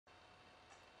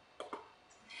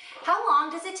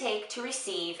it take to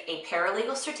receive a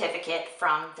paralegal certificate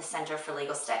from the Center for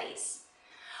Legal Studies?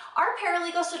 Our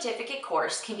paralegal certificate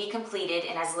course can be completed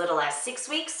in as little as 6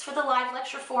 weeks for the live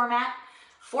lecture format,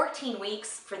 14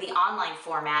 weeks for the online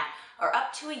format, or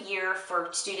up to a year for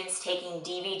students taking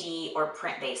DVD or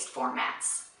print-based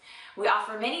formats. We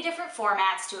offer many different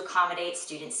formats to accommodate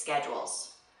student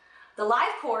schedules. The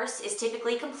live course is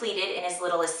typically completed in as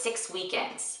little as 6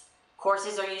 weekends.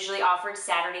 Courses are usually offered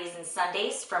Saturdays and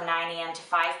Sundays from 9 a.m. to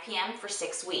 5 p.m. for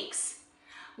 6 weeks.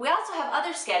 We also have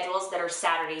other schedules that are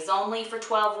Saturdays only for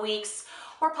 12 weeks,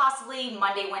 or possibly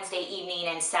Monday, Wednesday evening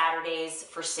and Saturdays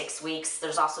for 6 weeks.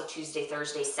 There's also Tuesday,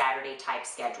 Thursday, Saturday type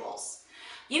schedules.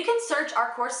 You can search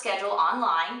our course schedule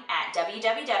online at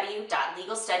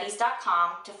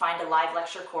www.legalstudies.com to find a live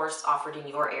lecture course offered in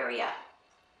your area.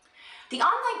 The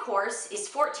online course is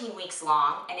 14 weeks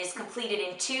long and is completed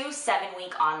in 2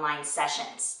 7-week online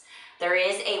sessions. There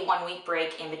is a 1-week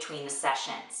break in between the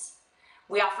sessions.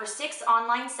 We offer 6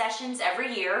 online sessions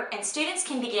every year, and students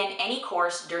can begin any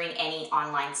course during any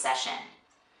online session.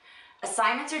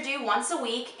 Assignments are due once a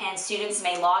week, and students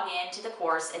may log in to the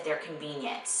course at their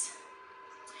convenience.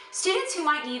 Students who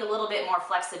might need a little bit more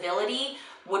flexibility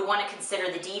would want to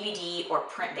consider the DVD or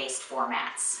print-based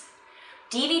formats.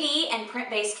 DVD and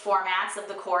print-based formats of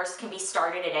the course can be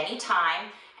started at any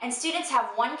time, and students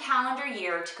have 1 calendar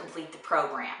year to complete the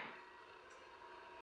program.